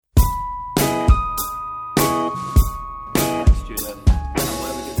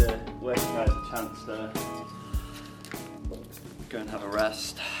just go and have a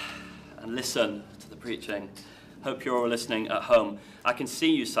rest and listen to the preaching. Hope you're all listening at home. I can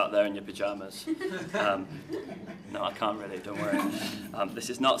see you sat there in your pajamas. No, I can't really, don't worry. This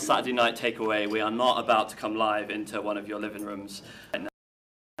is not Saturday Night Takeaway. We are not about to come live into one of your living rooms right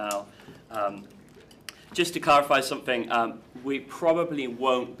now. Just to clarify something, we probably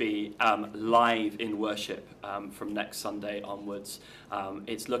won't be live in worship from next Sunday onwards.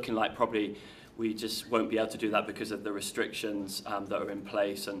 It's looking like probably we just won't be able to do that because of the restrictions that are in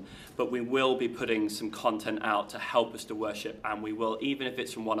place. But we will be putting some content out to help us to worship, and we will, even if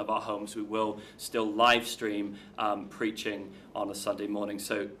it's from one of our homes, we will still live stream preaching on a Sunday morning.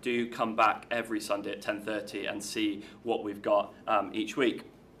 So do come back every Sunday at 10:30 and see what we've got each week.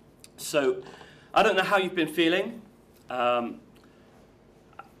 So I don't know how you've been feeling.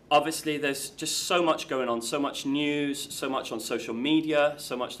 Obviously, there's just so much going on, so much news, so much on social media,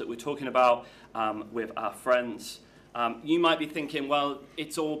 so much that we're talking about with our friends. You might be thinking, well,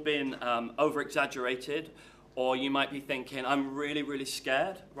 it's all been over-exaggerated, or you might be thinking, I'm really, really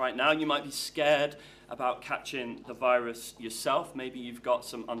scared right now. You might be scared about catching the virus yourself. Maybe you've got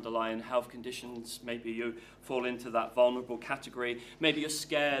some underlying health conditions. Maybe you fall into that vulnerable category. Maybe you're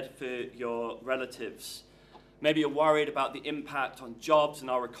scared for your relatives. Maybe you're worried about the impact on jobs and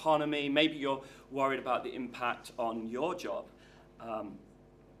our economy. Maybe you're worried about the impact on your job.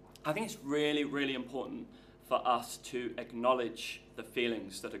 I think it's really, really important for us to acknowledge the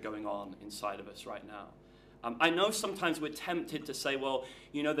feelings that are going on inside of us right now. I know sometimes we're tempted to say, well,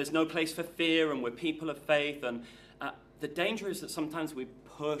 you know, there's no place for fear and we're people of faith. And the danger is that sometimes we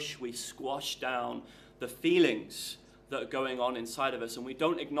squash down the feelings that are going on inside of us, and we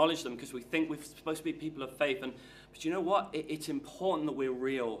don't acknowledge them because we think we're supposed to be people of faith. But you know what? It's important that we're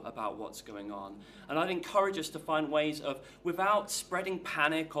real about what's going on. And I'd encourage us to find ways of, without spreading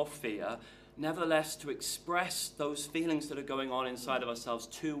panic or fear, nevertheless to express those feelings that are going on inside of ourselves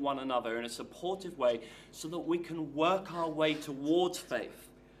to one another in a supportive way so that we can work our way towards faith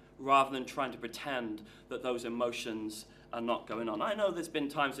rather than trying to pretend that those emotions are not going on. I know there's been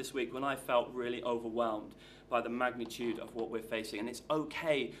times this week when I felt really overwhelmed by the magnitude of what we're facing, and it's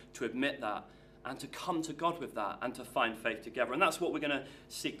okay to admit that and to come to God with that and to find faith together. And that's what we're going to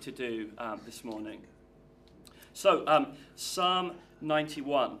seek to do this morning. So, Psalm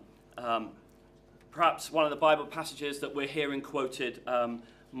 91, perhaps one of the Bible passages that we're hearing quoted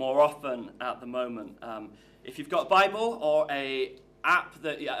more often at the moment. If you've got a Bible or a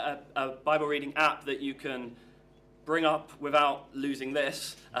Bible reading app that you can bring up without losing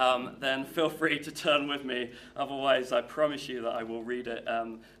this, then feel free to turn with me. Otherwise, I promise you that I will read it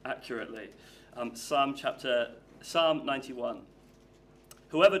accurately. Psalm 91.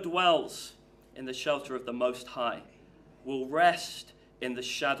 Whoever dwells in the shelter of the Most High will rest in the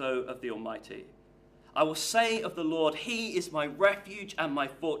shadow of the Almighty. I will say of the Lord, He is my refuge and my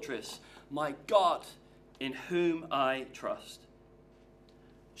fortress, my God in whom I trust.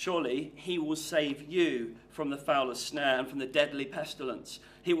 Surely He will save you from the fowler's snare and from the deadly pestilence.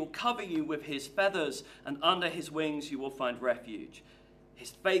 He will cover you with His feathers, and under His wings you will find refuge. His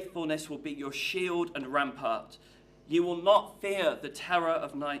faithfulness will be your shield and rampart. You will not fear the terror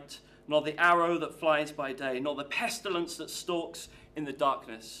of night, nor the arrow that flies by day, nor the pestilence that stalks in the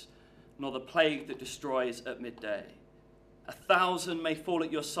darkness, nor the plague that destroys at midday. 1,000 may fall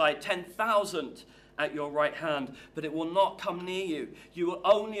at your side, 10,000 at your right hand, but it will not come near you. You will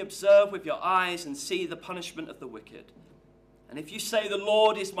only observe with your eyes and see the punishment of the wicked. And if you say, the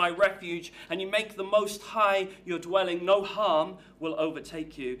Lord is my refuge, and you make the Most High your dwelling, no harm will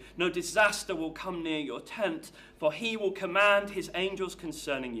overtake you. No disaster will come near your tent, for He will command His angels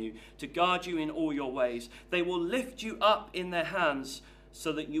concerning you to guard you in all your ways. They will lift you up in their hands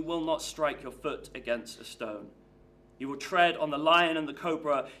so that you will not strike your foot against a stone. You will tread on the lion and the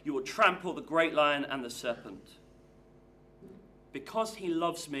cobra. You will trample the great lion and the serpent. Because He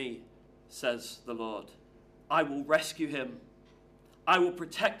loves me, says the Lord, I will rescue Him. I will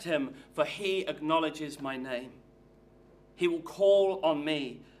protect Him, for He acknowledges my name. He will call on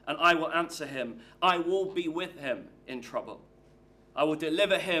me, and I will answer Him. I will be with Him in trouble. I will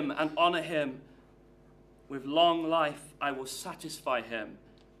deliver Him and honor Him. With long life I will satisfy Him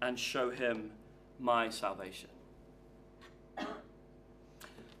and show Him my salvation.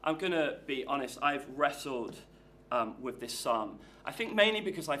 I'm going to be honest, I've wrestled with this psalm. I think mainly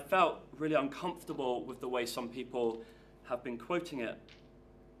because I felt really uncomfortable with the way some people have been quoting it.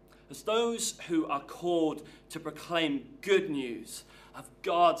 As those who are called to proclaim good news of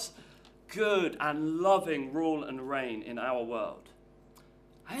God's good and loving rule and reign in our world,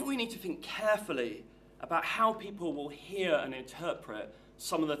 I think we need to think carefully about how people will hear and interpret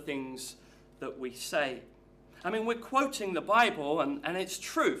some of the things that we say. I mean, we're quoting the Bible and it's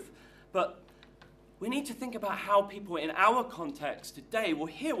truth, but we need to think about how people in our context today will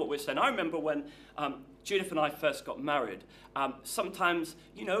hear what we're saying. I remember when Judith and I first got married. Sometimes,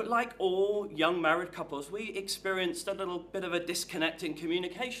 like all young married couples, we experienced a little bit of a disconnect in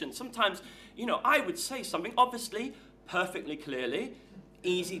communication. Sometimes, I would say something, obviously, perfectly clearly,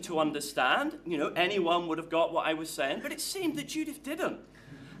 easy to understand. Anyone would have got what I was saying, but it seemed that Judith didn't.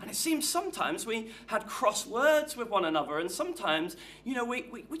 And it seems sometimes we had cross words with one another, and sometimes,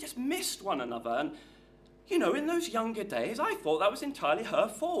 we just missed one another. And, in those younger days, I thought that was entirely her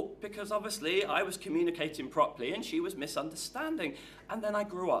fault, because obviously I was communicating properly and she was misunderstanding. And then I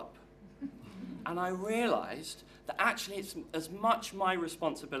grew up, and I realized that actually it's as much my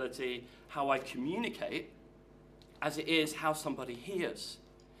responsibility how I communicate as it is how somebody hears.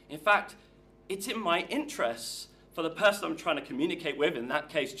 In fact, it's in my interests for the person I'm trying to communicate with, in that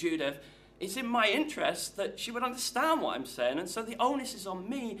case Judith, it's in my interest that she would understand what I'm saying, and so the onus is on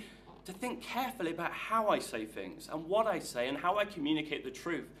me to think carefully about how I say things and what I say and how I communicate the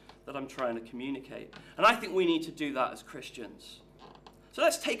truth that I'm trying to communicate. And I think we need to do that as Christians. So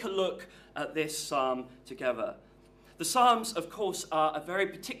let's take a look at this psalm together. The Psalms, of course, are a very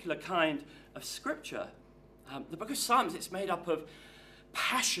particular kind of scripture. The book of Psalms, it's made up of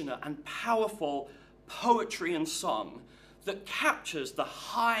passionate and powerful poetry and song that captures the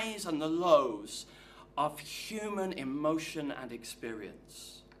highs and the lows of human emotion and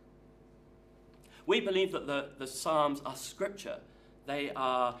experience. We believe that the Psalms are scripture. They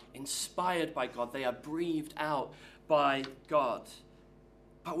are inspired by God. They are breathed out by God.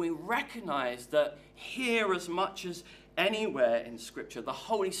 But we recognize that here, as much as anywhere in Scripture, the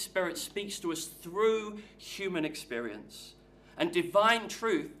Holy Spirit speaks to us through human experience. And divine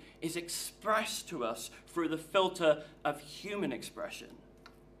truth is expressed to us through the filter of human expression.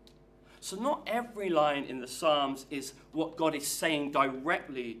 So not every line in the Psalms is what God is saying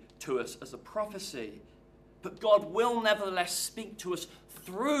directly to us as a prophecy, but God will nevertheless speak to us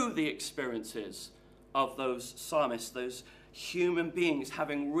through the experiences of those psalmists, those human beings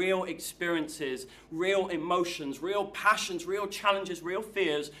having real experiences, real emotions, real passions, real challenges, real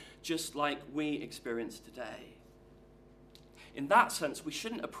fears, just like we experience today. In that sense, we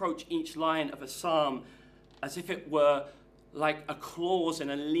shouldn't approach each line of a psalm as if it were like a clause in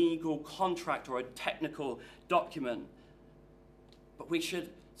a legal contract or a technical document, but we should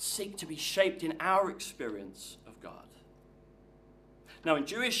seek to be shaped in our experience of God. Now, in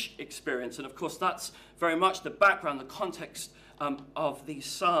Jewish experience, and of course that's very much the background, the context of these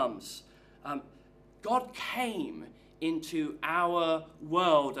psalms, God came into our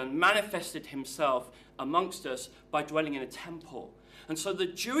world and manifested himself amongst us by dwelling in a temple. And so the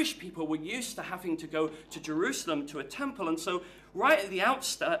Jewish people were used to having to go to Jerusalem to a temple. And so right at the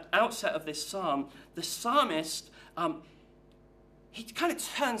outset of this psalm, the psalmist, he kind of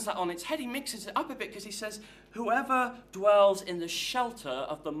turns that on its head. He mixes it up a bit because he says, whoever dwells in the shelter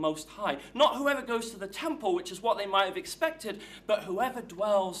of the Most High. Not whoever goes to the temple, which is what they might have expected, but whoever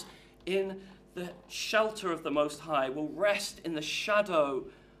dwells in the shelter of the Most High will rest in the shadow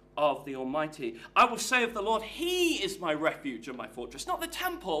of the Almighty. I will say of the Lord, he is my refuge and my fortress. Not the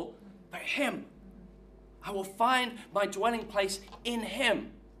temple, but him. I will find my dwelling place in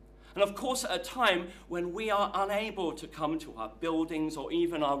him. And of course, at a time when we are unable to come to our buildings or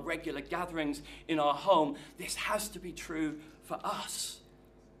even our regular gatherings in our home, this has to be true for us.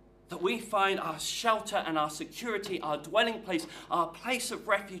 That we find our shelter and our security, our dwelling place, our place of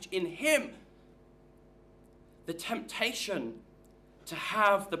refuge in him. The temptation to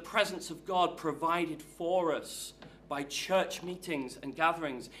have the presence of God provided for us by church meetings and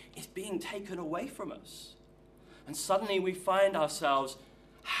gatherings is being taken away from us. And suddenly we find ourselves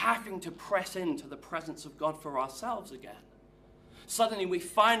having to press into the presence of God for ourselves again. Suddenly we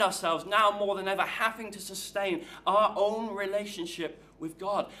find ourselves now more than ever having to sustain our own relationship with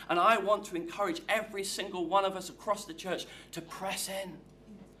God. And I want to encourage every single one of us across the church to press in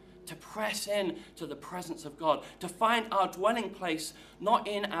to the presence of God, to find our dwelling place not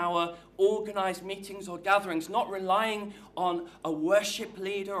in our organized meetings or gatherings, not relying on a worship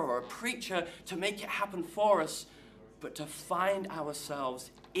leader or a preacher to make it happen for us, but to find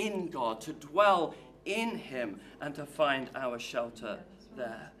ourselves in God, to dwell in him, and to find our shelter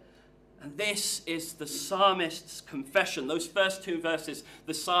there. And this is the psalmist's confession. Those first two verses,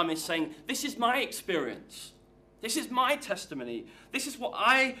 the psalmist saying, this is my experience. This is my testimony. This is what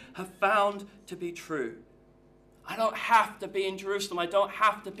I have found to be true. I don't have to be in Jerusalem. I don't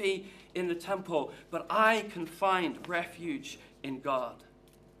have to be in the temple, but I can find refuge in God.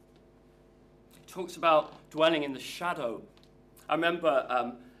 He talks about dwelling in the shadow. I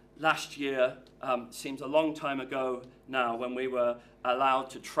remember last year seems a long time ago now, when we were allowed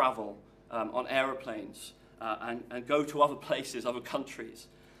to travel on aeroplanes and go to other places, other countries.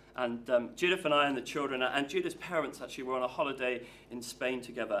 And Judith and I and the children, and Judith's parents actually, were on a holiday in Spain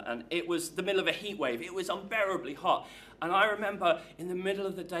together. And it was the middle of a heat wave. It was unbearably hot. And I remember in the middle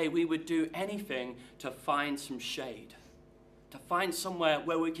of the day, we would do anything to find some shade, to find somewhere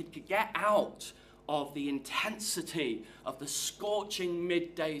where we could get out of the intensity of the scorching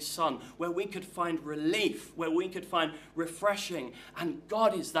midday sun, where we could find relief, where we could find refreshing. And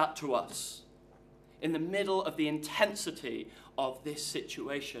God is that to us. In the middle of the intensity of this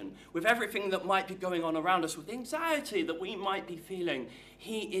situation, with everything that might be going on around us, with the anxiety that we might be feeling,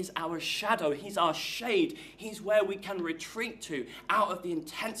 he is our shadow, he's our shade, he's where we can retreat to out of the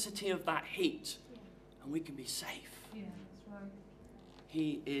intensity of that heat, and we can be safe. Yeah, that's right.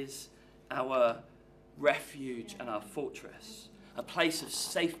 He is our refuge and our fortress, a place of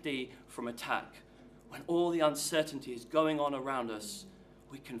safety from attack. When all the uncertainty is going on around us,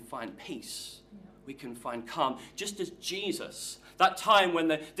 we can find peace. We can find calm. Just as Jesus, that time when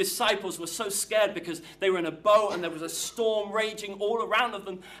the disciples were so scared because they were in a boat and there was a storm raging all around of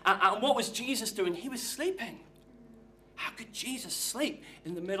them. And what was Jesus doing? He was sleeping. How could Jesus sleep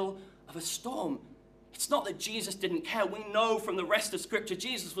in the middle of a storm? It's not that Jesus didn't care. We know from the rest of Scripture,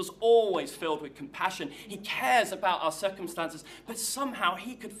 Jesus was always filled with compassion. He cares about our circumstances. But somehow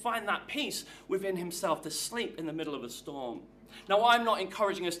he could find that peace within himself to sleep in the middle of a storm. Now, I'm not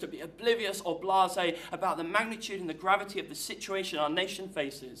encouraging us to be oblivious or blasé about the magnitude and the gravity of the situation our nation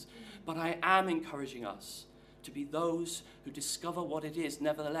faces, but I am encouraging us to be those who discover what it is,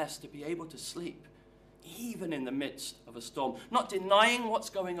 nevertheless, to be able to sleep, even in the midst of a storm, not denying what's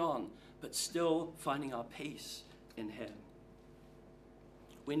going on, but still finding our peace in him.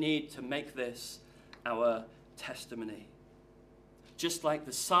 We need to make this our testimony. Just like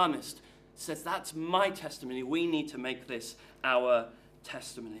the psalmist says, that's my testimony. We need to make this our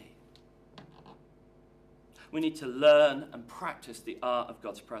testimony. We need to learn and practice the art of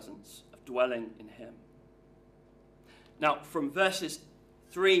God's presence, of dwelling in him. Now, from verses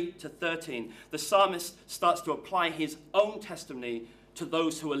 3 to 13, the psalmist starts to apply his own testimony to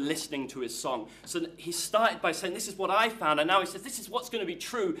those who are listening to his song. So he started by saying, this is what I found, and now he says, this is what's going to be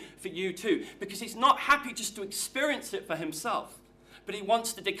true for you too, because he's not happy just to experience it for himself, but he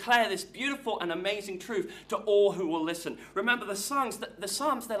wants to declare this beautiful and amazing truth to all who will listen. Remember, the Psalms,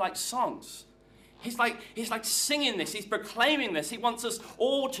 they're like songs. He's like singing this, he's proclaiming this. He wants us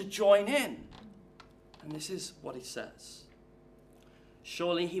all to join in. And this is what he says.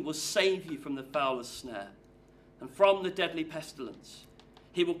 Surely he will save you from the fowler's snare and from the deadly pestilence.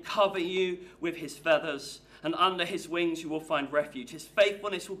 He will cover you with his feathers, and under his wings you will find refuge. His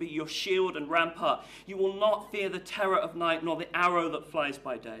faithfulness will be your shield and rampart. You will not fear the terror of night, nor the arrow that flies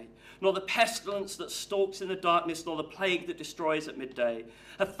by day, nor the pestilence that stalks in the darkness, nor the plague that destroys at midday.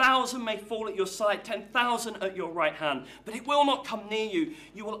 1,000 may fall at your side, 10,000 at your right hand, but it will not come near you.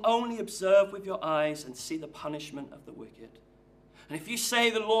 You will only observe with your eyes and see the punishment of the wicked. And if you say,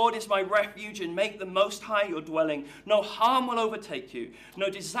 the Lord is my refuge, and make the Most High your dwelling, no harm will overtake you, no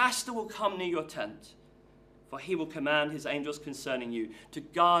disaster will come near your tent. For he will command his angels concerning you to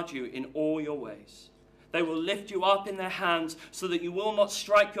guard you in all your ways. They will lift you up in their hands so that you will not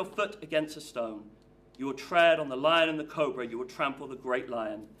strike your foot against a stone. You will tread on the lion and the cobra. You will trample the great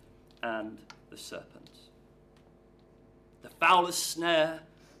lion and the serpent. The fowler's snare,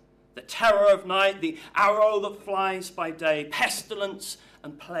 the terror of night, the arrow that flies by day, pestilence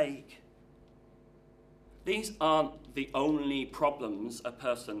and plague. These aren't the only problems a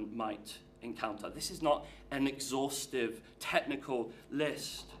person might encounter. This is not an exhaustive technical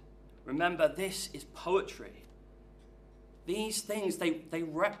list. Remember, this is poetry. These things, they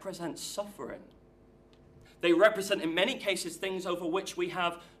represent suffering. They represent, in many cases, things over which we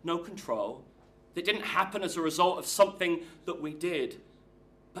have no control. They didn't happen as a result of something that we did,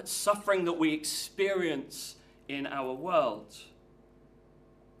 but suffering that we experience in our world.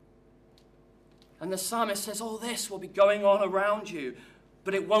 And the psalmist says, all this will be going on around you,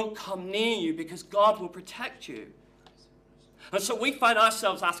 but it won't come near you because God will protect you. And so we find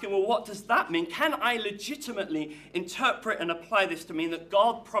ourselves asking, well, what does that mean? Can I legitimately interpret and apply this to mean that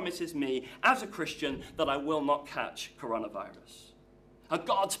God promises me, as a Christian, that I will not catch coronavirus? Are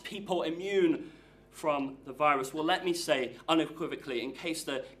God's people immune from the virus? Well, let me say unequivocally, in case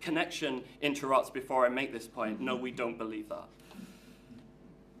the connection interrupts before I make this point, no, we don't believe that.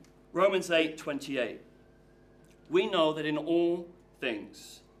 Romans 8:28. We know that in all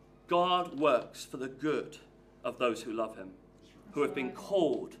things, God works for the good of those who love him, who have been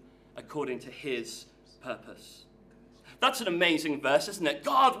called according to his purpose. That's an amazing verse, isn't it?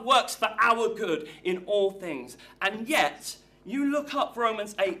 God works for our good in all things. And yet, you look up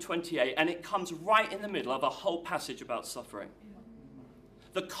Romans 8:28, and it comes right in the middle of a whole passage about suffering.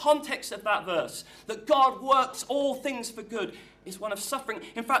 The context of that verse, that God works all things for good, is one of suffering.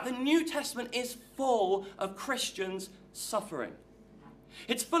 In fact, the New Testament is full of Christians suffering.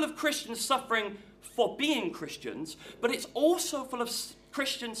 It's full of Christians suffering for being Christians, but it's also full of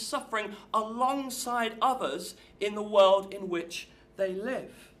Christians suffering alongside others in the world in which they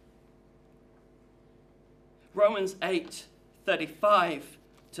live. Romans 8:35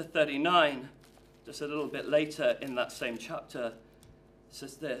 to 39, just a little bit later in that same chapter,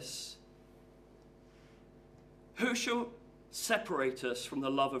 says this: "Who shall separate us from the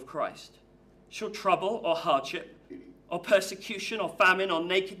love of Christ? Shall trouble or hardship, or persecution or famine or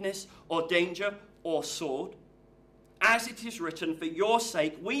nakedness or danger or sword? As it is written, for your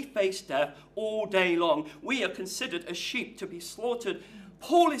sake we face death all day long. We are considered as sheep to be slaughtered."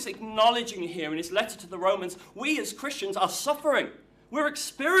 Paul is acknowledging here in his letter to the Romans, we as Christians are suffering. We're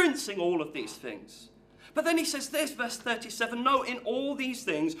experiencing all of these things. But then he says this, verse 37, "No, in all these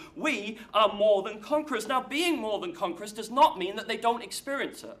things we are more than conquerors." Now, being more than conquerors does not mean that they don't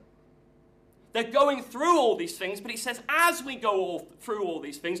experience it. They're going through all these things, but he says as we go through all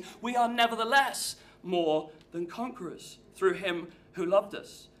these things, we are nevertheless more than conquerors through him who loved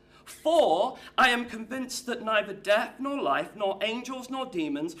us. "For I am convinced that neither death nor life, nor angels nor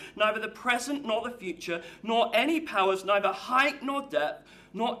demons, neither the present nor the future, nor any powers, neither height nor depth,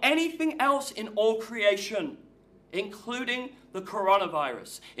 nor anything else in all creation, including the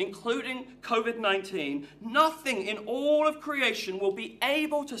coronavirus, including COVID-19, nothing in all of creation will be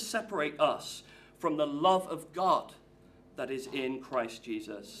able to separate us from the love of God that is in Christ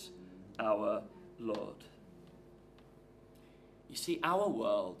Jesus, our Lord." You see, our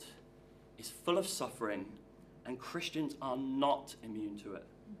world is full of suffering, and Christians are not immune to it.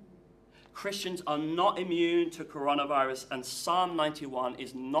 Christians are not immune to coronavirus, and Psalm 91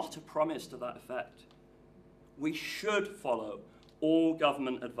 is not a promise to that effect. We should follow all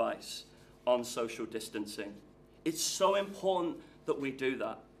government advice on social distancing. It's so important that we do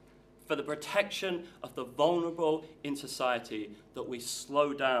that for the protection of the vulnerable in society, that we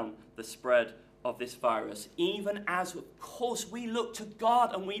slow down the spread of this virus, even as, of course, we look to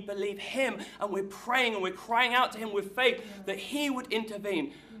God and we believe him, and we're praying and we're crying out to him with faith that he would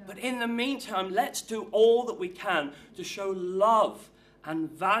intervene. But in the meantime, let's do all that we can to show love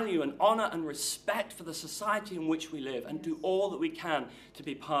and value and honor and respect for the society in which we live, and do all that we can to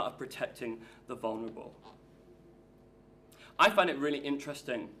be part of protecting the vulnerable. I find it really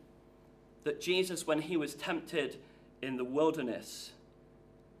interesting that Jesus, when he was tempted in the wilderness,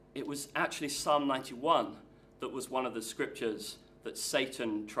 it was actually Psalm 91 that was one of the scriptures that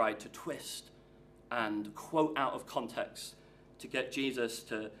Satan tried to twist and quote out of context to get Jesus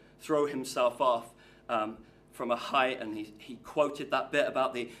to throw himself off from a height. And he quoted that bit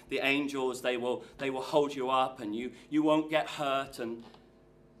about the angels, they will hold you up and you won't get hurt. And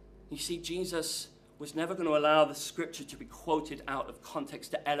you see, Jesus was never going to allow the scripture to be quoted out of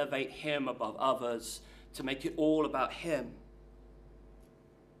context to elevate him above others, to make it all about him.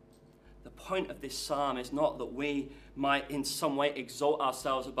 The point of this psalm is not that we might in some way exalt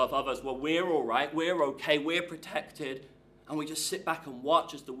ourselves above others. Well, we're all right, we're okay, we're protected, and we just sit back and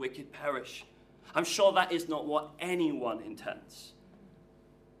watch as the wicked perish. I'm sure that is not what anyone intends.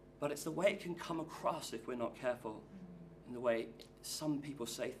 But it's the way it can come across if we're not careful, in the way some people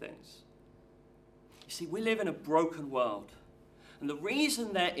say things. You see, we live in a broken world, and the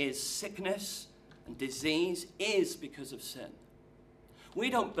reason there is sickness and disease is because of sin. We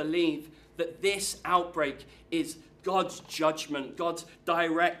don't believe that this outbreak is God's judgment, God's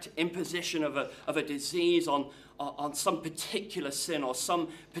direct imposition of a disease on some particular sin or some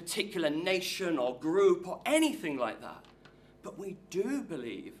particular nation or group or anything like that. But we do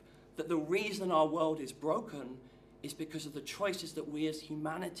believe that the reason our world is broken is because of the choices that we as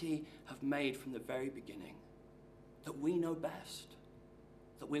humanity have made from the very beginning. That we know best.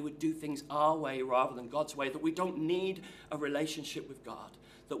 That we would do things our way rather than God's way. That we don't need a relationship with God.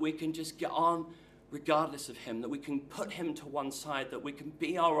 That we can just get on regardless of him. That we can put him to one side. That we can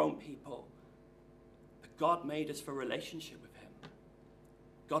be our own people. But God made us for relationship with him.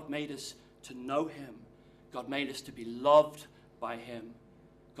 God made us to know him. God made us to be loved by him.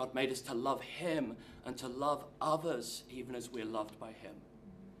 God made us to love him and to love others even as we're loved by him.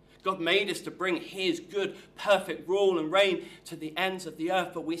 God made us to bring his good, perfect rule and reign to the ends of the earth.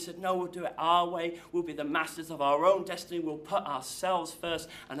 But we said, no, we'll do it our way. We'll be the masters of our own destiny. We'll put ourselves first.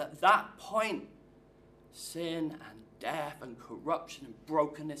 And at that point, sin and death and corruption and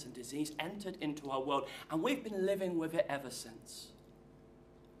brokenness and disease entered into our world, and we've been living with it ever since.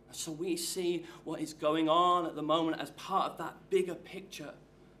 And so we see what is going on at the moment as part of that bigger picture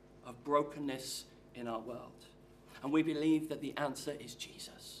of brokenness in our world. And we believe that the answer is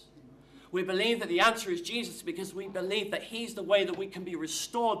Jesus. We believe that the answer is Jesus because we believe that he's the way that we can be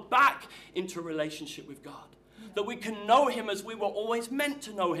restored back into a relationship with God. That we can know him as we were always meant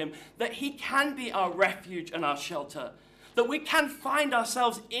to know him. That he can be our refuge and our shelter. That we can find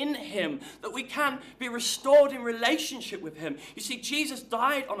ourselves in him. That we can be restored in relationship with him. You see, Jesus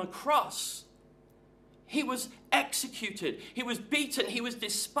died on a cross. He was executed. He was beaten. He was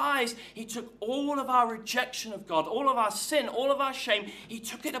despised. He took all of our rejection of God, all of our sin, all of our shame. He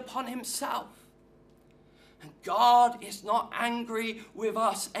took it upon himself. And God is not angry with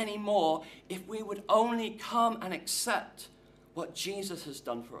us anymore if we would only come and accept what Jesus has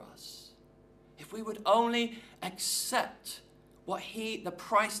done for us. If we would only accept the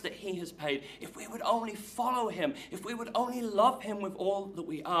price that he has paid, if we would only follow him, if we would only love him with all that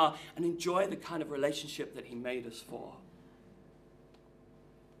we are and enjoy the kind of relationship that he made us for.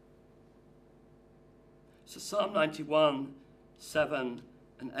 So Psalm 91, 7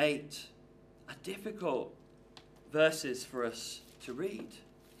 and 8 are difficult verses for us to read.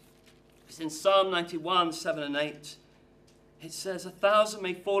 Because in Psalm 91, 7 and 8, it says, 1,000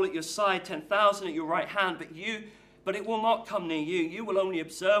 may fall at your side, 10,000 at your right hand, but it will not come near you. You will only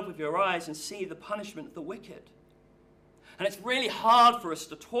observe with your eyes and see the punishment of the wicked. And it's really hard for us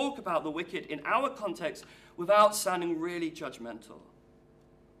to talk about the wicked in our context without sounding really judgmental.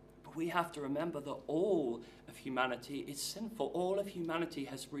 But we have to remember that all of humanity is sinful. All of humanity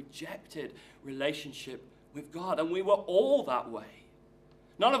has rejected relationship with God, and we were all that way.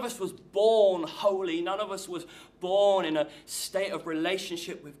 None of us was born holy. None of us was born in a state of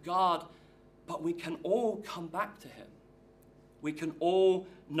relationship with God. But we can all come back to him. We can all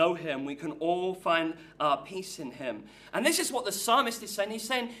know him. We can all find our peace in him. And this is what the psalmist is saying. He's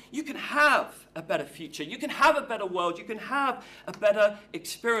saying you can have a better future. You can have a better world. You can have a better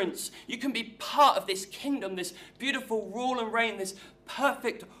experience. You can be part of this kingdom, this beautiful rule and reign, this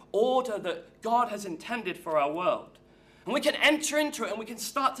perfect order that God has intended for our world. And we can enter into it and we can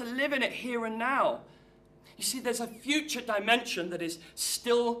start to live in it here and now. You see, there's a future dimension that is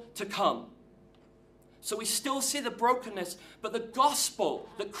still to come. So we still see the brokenness, but the gospel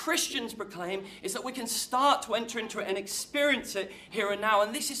that Christians proclaim is that we can start to enter into it and experience it here and now.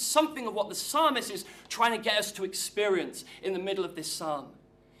 And this is something of what the psalmist is trying to get us to experience in the middle of this psalm.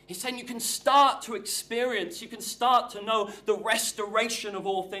 He's saying you can start to experience, you can start to know the restoration of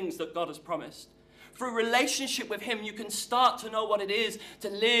all things that God has promised. Through relationship with him, you can start to know what it is to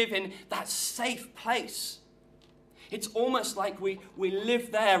live in that safe place. It's almost like we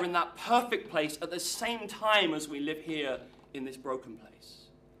live there in that perfect place at the same time as we live here in this broken place.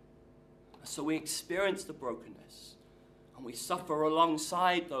 So we experience the brokenness and we suffer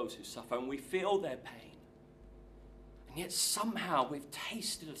alongside those who suffer and we feel their pain. And yet somehow we've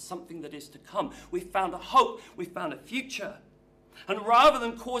tasted of something that is to come. We've found a hope. We've found a future. And rather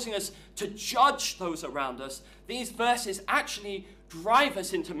than causing us to judge those around us, these verses actually drive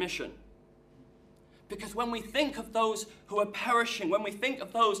us into mission. Because when we think of those who are perishing, when we think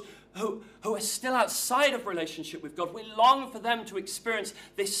of those who are still outside of relationship with God, we long for them to experience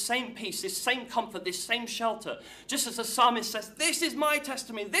this same peace, this same comfort, this same shelter. Just as the psalmist says, this is my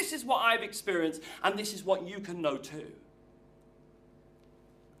testimony, this is what I've experienced, and this is what you can know too.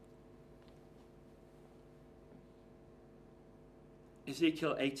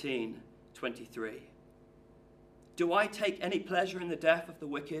 Ezekiel 18:23. Do I take any pleasure in the death of the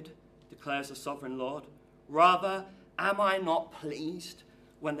wicked, declares the sovereign Lord? Rather, am I not pleased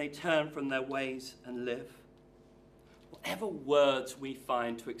when they turn from their ways and live? Whatever words we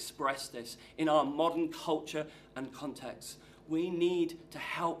find to express this in our modern culture and context, we need to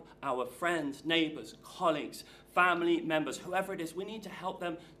help our friends, neighbors, colleagues, family members, whoever it is, we need to help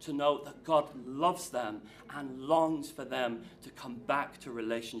them to know that God loves them and longs for them to come back to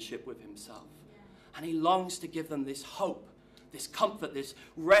relationship with himself. And he longs to give them this hope, this comfort, this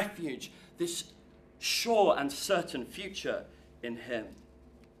refuge, this sure and certain future in him.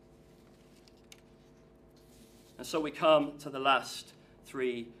 And so we come to the last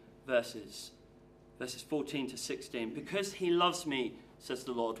three verses 14 to 16. Because he loves me, says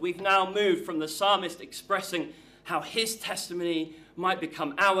the Lord. We've now moved from the psalmist expressing how his testimony might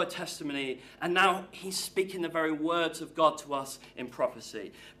become our testimony, and now he's speaking the very words of God to us in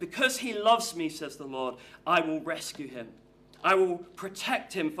prophecy. Because he loves me, says the Lord, I will rescue him. I will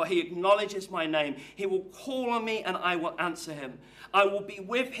protect him, for he acknowledges my name. He will call on me, and I will answer him. I will be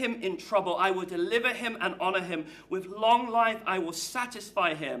with him in trouble. I will deliver him and honor him. With long life I will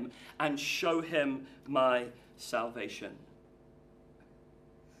satisfy him and show him my salvation.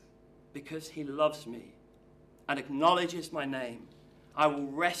 Because he loves me and acknowledges my name, I will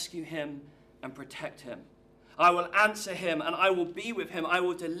rescue him and protect him. I will answer him, and I will be with him. I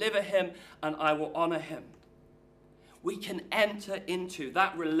will deliver him, and I will honor him. We can enter into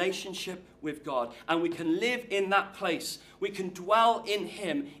that relationship with God, and we can live in that place. We can dwell in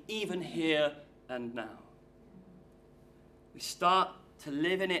him even here and now. We start to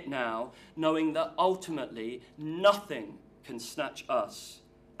live in it now, knowing that ultimately nothing can snatch us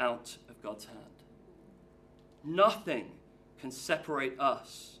out of God's hand. Nothing can separate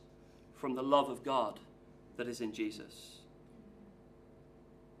us from the love of God that is in Jesus.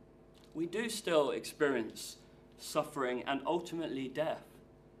 We do still experience suffering and ultimately death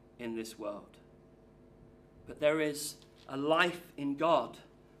in this world. But there is a life in God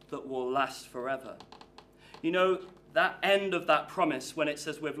that will last forever. You know, that end of that promise when it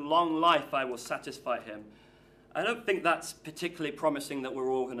says, with long life I will satisfy him, I don't think that's particularly promising that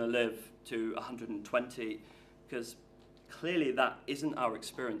we're all going to live to 120, because clearly that isn't our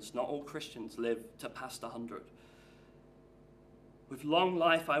experience. Not all Christians live to past 100. With long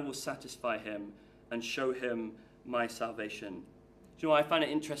life I will satisfy him and show him my salvation. Do you know, I find it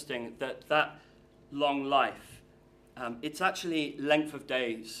interesting that long life, it's actually length of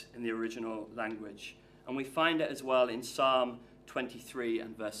days in the original language. And we find it as well in Psalm 23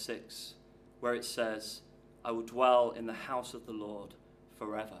 and verse 6, where it says, I will dwell in the house of the Lord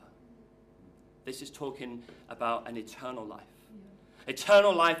forever. This is talking about an eternal life. Yeah.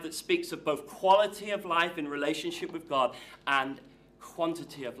 Eternal life that speaks of both quality of life in relationship with God and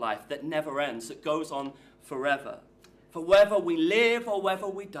quantity of life that never ends, that goes on forever. For whether we live or whether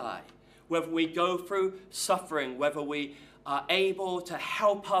we die, whether we go through suffering, whether we are able to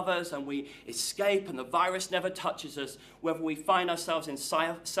help others and we escape and the virus never touches us, whether we find ourselves in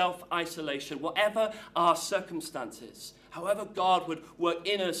self-isolation, whatever our circumstances, however God would work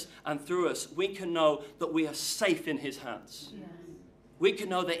in us and through us, we can know that we are safe in his hands. Yes. We can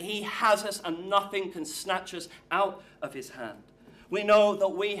know that he has us and nothing can snatch us out of his hand. We know that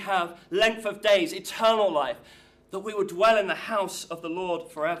we have length of days, eternal life, that we will dwell in the house of the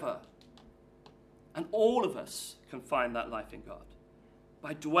Lord forever. And all of us can find that life in God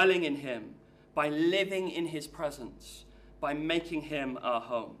by dwelling in him, by living in his presence, by making him our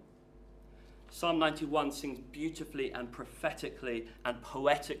home. Psalm 91 sings beautifully and prophetically and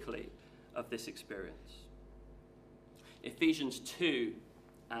poetically of this experience. Ephesians 2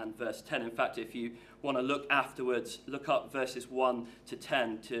 and verse 10. In fact, if you want to look afterwards, look up verses 1 to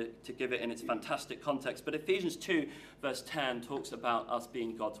 10 to give it in its fantastic context. But Ephesians 2 verse 10 talks about us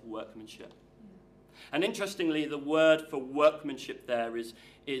being God's workmanship. And interestingly, the word for workmanship there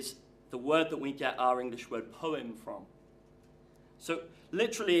is the word that we get our English word poem from. So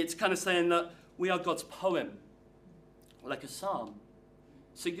literally, it's kind of saying that we are God's poem, like a psalm.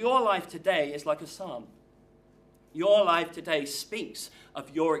 So your life today is like a psalm. Your life today speaks of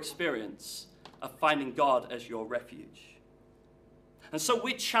your experience of finding God as your refuge. And so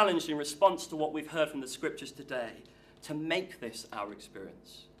we're challenged in response to what we've heard from the scriptures today to make this our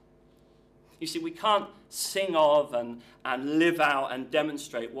experience. You see, we can't sing of and live out and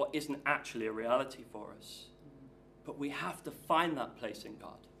demonstrate what isn't actually a reality for us. But we have to find that place in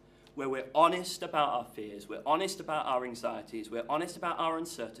God where we're honest about our fears, we're honest about our anxieties, we're honest about our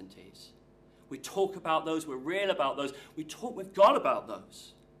uncertainties. We talk about those, we're real about those, we talk with God about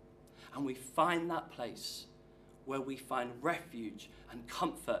those. And we find that place where we find refuge and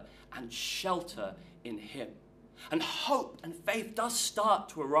comfort and shelter in him. And hope and faith does start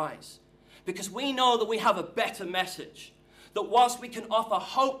to arise. Because we know that we have a better message. That whilst we can offer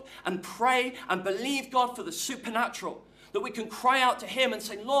hope and pray and believe God for the supernatural, that we can cry out to him and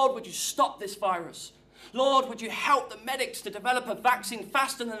say, Lord, would you stop this virus? Lord, would you help the medics to develop a vaccine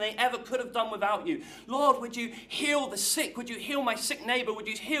faster than they ever could have done without you? Lord, would you heal the sick? Would you heal my sick neighbor? Would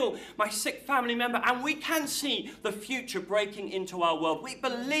you heal my sick family member? And we can see the future breaking into our world. We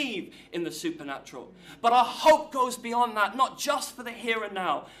believe in the supernatural. But our hope goes beyond that, not just for the here and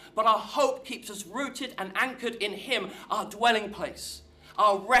now, but our hope keeps us rooted and anchored in him, our dwelling place,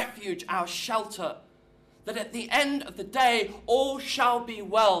 our refuge, our shelter. That at the end of the day, all shall be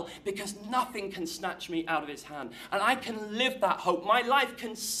well, because nothing can snatch me out of his hand. And I can live that hope. My life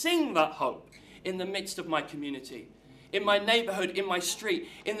can sing that hope in the midst of my community, in my neighborhood, in my street,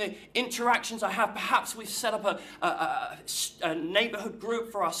 in the interactions I have. Perhaps we've set up a neighborhood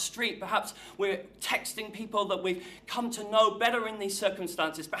group for our street. Perhaps we're texting people that we've come to know better in these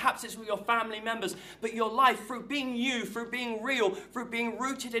circumstances. Perhaps it's with your family members. But your life, through being you, through being real, through being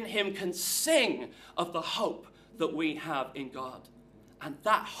rooted in him, can sing of the hope that we have in God. And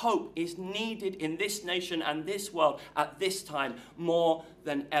that hope is needed in this nation and this world at this time more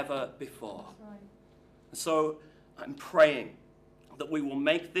than ever before. Right. So I'm praying that we will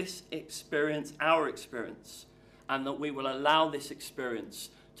make this experience our experience, and that we will allow this experience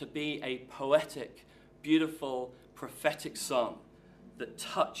to be a poetic, beautiful, prophetic song that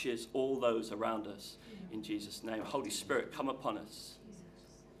touches all those around us. In Jesus' name, Holy Spirit, come upon us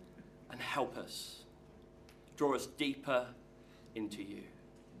and help us. Draw us deeper into you.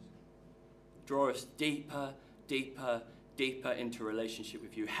 Draw us deeper, deeper, deeper into relationship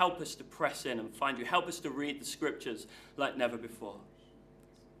with you. Help us to press in and find you. Help us to read the scriptures like never before.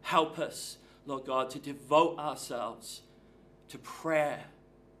 Help us, Lord God, to devote ourselves to prayer.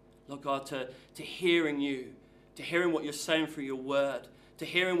 Lord God, to hearing you, to hearing what you're saying through your word, to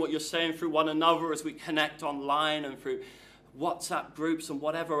hearing what you're saying through one another as we connect online and through WhatsApp groups and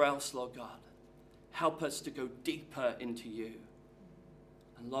whatever else, Lord God. Help us to go deeper into you.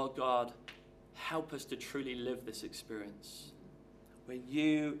 And Lord God, help us to truly live this experience where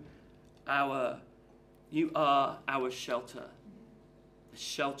you are our shelter, the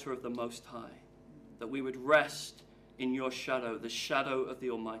shelter of the Most High, that we would rest in your shadow, the shadow of the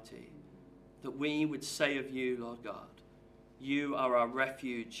Almighty, that we would say of you, Lord God, you are our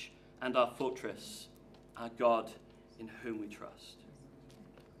refuge and our fortress, our God in whom we trust.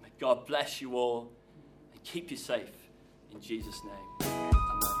 May God bless you all and keep you safe in Jesus' name.